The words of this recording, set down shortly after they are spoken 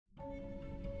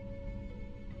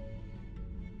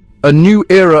A new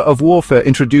era of warfare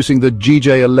introducing the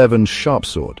GJ-11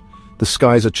 sharpsword. The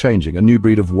skies are changing, a new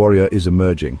breed of warrior is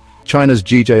emerging. China's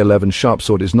GJ-11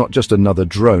 sharpsword is not just another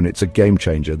drone, it's a game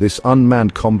changer. This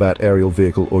unmanned combat aerial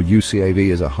vehicle, or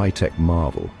UCAV, is a high-tech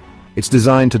marvel. It's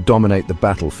designed to dominate the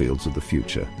battlefields of the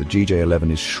future. The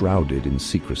GJ-11 is shrouded in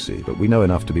secrecy, but we know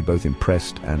enough to be both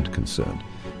impressed and concerned.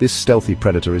 This stealthy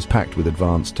predator is packed with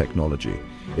advanced technology.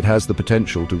 It has the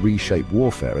potential to reshape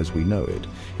warfare as we know it.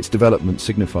 Its development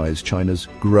signifies China's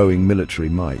growing military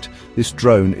might. This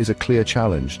drone is a clear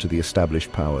challenge to the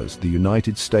established powers. The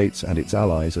United States and its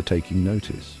allies are taking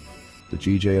notice. The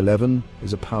GJ-11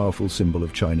 is a powerful symbol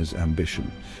of China's ambition.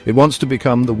 It wants to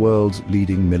become the world's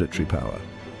leading military power.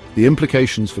 The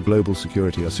implications for global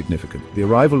security are significant. The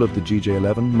arrival of the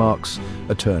GJ-11 marks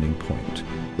a turning point.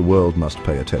 The world must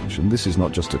pay attention. This is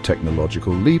not just a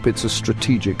technological leap, it's a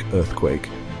strategic earthquake.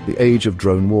 The age of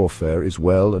drone warfare is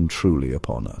well and truly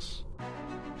upon us.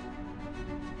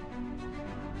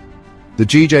 The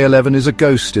GJ-11 is a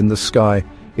ghost in the sky.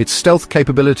 Its stealth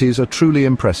capabilities are truly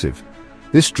impressive.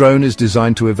 This drone is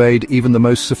designed to evade even the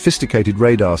most sophisticated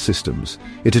radar systems.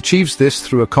 It achieves this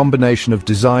through a combination of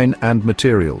design and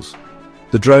materials.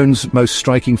 The drone's most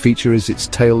striking feature is its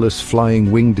tailless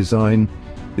flying wing design.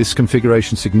 This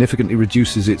configuration significantly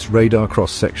reduces its radar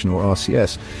cross-section, or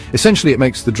RCS. Essentially, it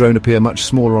makes the drone appear much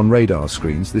smaller on radar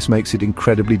screens. This makes it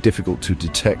incredibly difficult to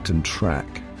detect and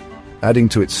track. Adding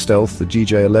to its stealth, the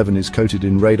GJ-11 is coated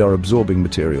in radar-absorbing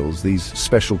materials. These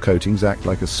special coatings act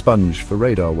like a sponge for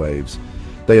radar waves.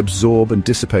 They absorb and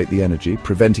dissipate the energy,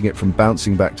 preventing it from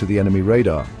bouncing back to the enemy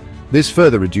radar. This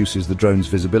further reduces the drone's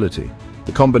visibility.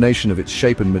 The combination of its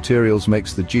shape and materials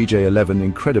makes the GJ-11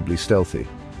 incredibly stealthy.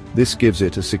 This gives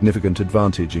it a significant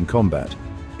advantage in combat.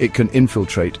 It can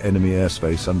infiltrate enemy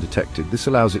airspace undetected. This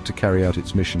allows it to carry out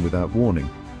its mission without warning.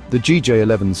 The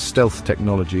GJ-11's stealth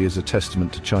technology is a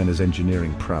testament to China's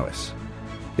engineering prowess.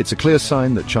 It's a clear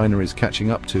sign that China is catching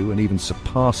up to and even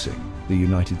surpassing the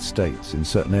United States in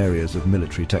certain areas of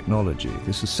military technology.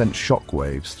 This has sent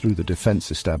shockwaves through the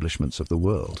defense establishments of the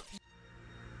world.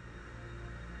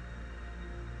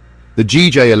 The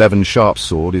GJ-11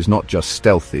 sharpsword is not just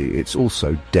stealthy, it's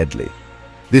also deadly.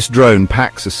 This drone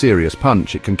packs a serious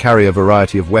punch. It can carry a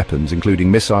variety of weapons,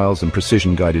 including missiles and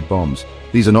precision-guided bombs.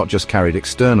 These are not just carried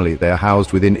externally, they are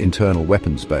housed within internal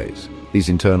weapons bays. These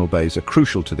internal bays are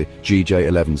crucial to the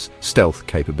GJ-11's stealth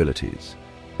capabilities.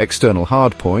 External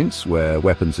hardpoints, where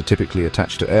weapons are typically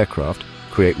attached to aircraft,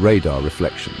 create radar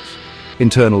reflections.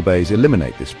 Internal bays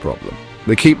eliminate this problem.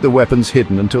 They keep the weapons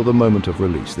hidden until the moment of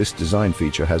release. This design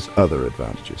feature has other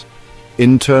advantages.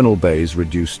 Internal bays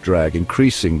reduce drag,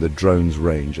 increasing the drone's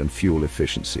range and fuel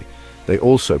efficiency. They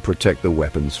also protect the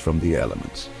weapons from the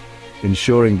elements,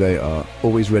 ensuring they are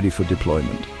always ready for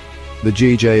deployment. The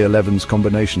GJ-11's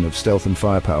combination of stealth and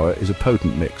firepower is a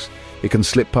potent mix. It can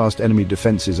slip past enemy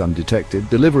defenses undetected,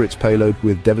 deliver its payload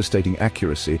with devastating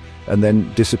accuracy, and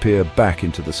then disappear back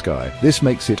into the sky. This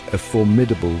makes it a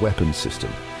formidable weapons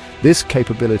system. This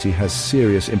capability has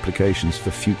serious implications for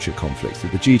future conflicts. The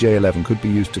GJ-11 could be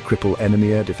used to cripple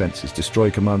enemy air defenses, destroy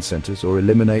command centers, or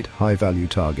eliminate high-value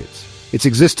targets. Its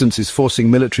existence is forcing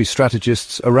military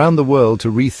strategists around the world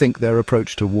to rethink their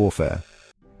approach to warfare.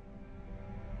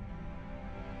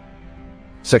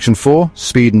 Section 4.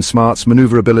 Speed and smarts,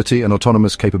 maneuverability and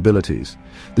autonomous capabilities.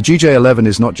 The GJ-11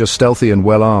 is not just stealthy and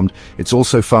well-armed, it's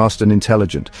also fast and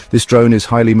intelligent. This drone is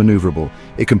highly maneuverable.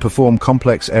 It can perform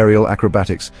complex aerial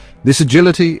acrobatics. This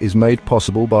agility is made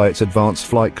possible by its advanced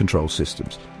flight control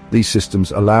systems. These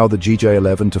systems allow the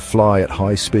GJ-11 to fly at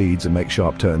high speeds and make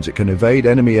sharp turns. It can evade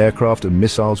enemy aircraft and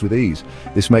missiles with ease.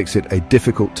 This makes it a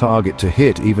difficult target to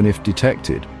hit even if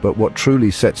detected. But what truly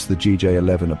sets the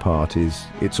GJ-11 apart is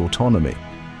its autonomy.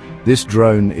 This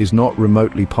drone is not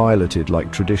remotely piloted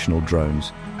like traditional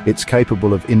drones. It's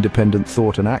capable of independent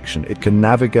thought and action. It can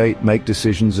navigate, make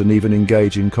decisions, and even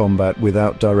engage in combat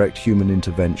without direct human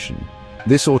intervention.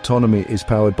 This autonomy is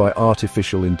powered by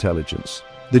artificial intelligence.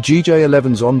 The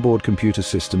GJ-11's onboard computer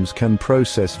systems can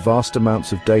process vast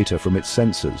amounts of data from its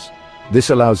sensors. This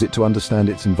allows it to understand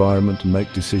its environment and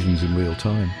make decisions in real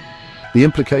time. The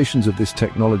implications of this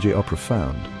technology are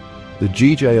profound. The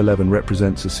GJ-11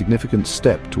 represents a significant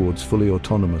step towards fully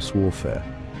autonomous warfare.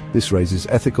 This raises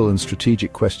ethical and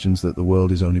strategic questions that the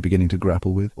world is only beginning to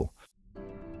grapple with.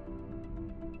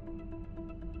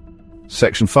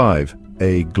 Section 5.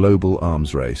 A global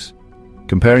arms race.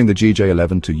 Comparing the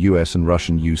GJ-11 to US and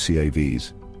Russian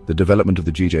UCAVs, the development of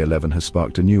the GJ-11 has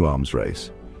sparked a new arms race.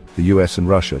 The US and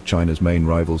Russia, China's main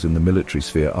rivals in the military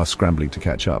sphere, are scrambling to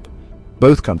catch up.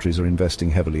 Both countries are investing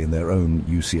heavily in their own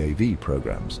UCAV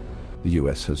programs. The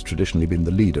US has traditionally been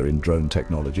the leader in drone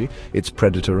technology. Its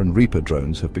Predator and Reaper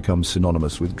drones have become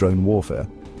synonymous with drone warfare.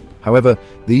 However,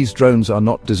 these drones are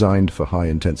not designed for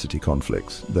high-intensity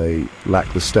conflicts. They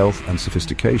lack the stealth and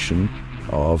sophistication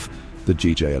of the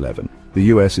GJ-11. The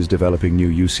US is developing new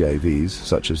UCAVs,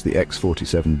 such as the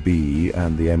X-47B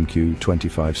and the MQ-25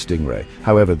 Stingray.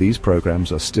 However, these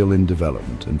programs are still in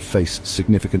development and face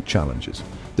significant challenges.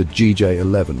 The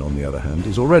GJ-11, on the other hand,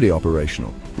 is already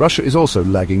operational. Russia is also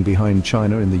lagging behind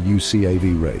China in the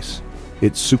UCAV race.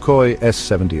 Its Sukhoi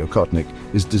S-70 Okhotnik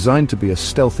is designed to be a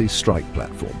stealthy strike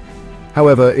platform.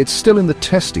 However, it's still in the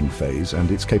testing phase and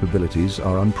its capabilities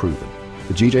are unproven.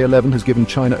 The GJ-11 has given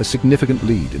China a significant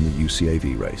lead in the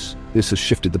UCAV race. This has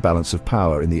shifted the balance of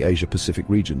power in the Asia-Pacific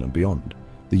region and beyond.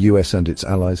 The US and its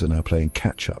allies are now playing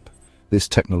catch-up. This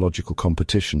technological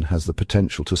competition has the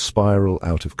potential to spiral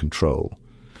out of control.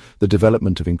 The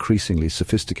development of increasingly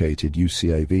sophisticated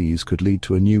UCAVs could lead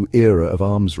to a new era of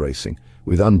arms racing,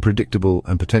 with unpredictable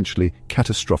and potentially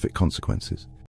catastrophic consequences.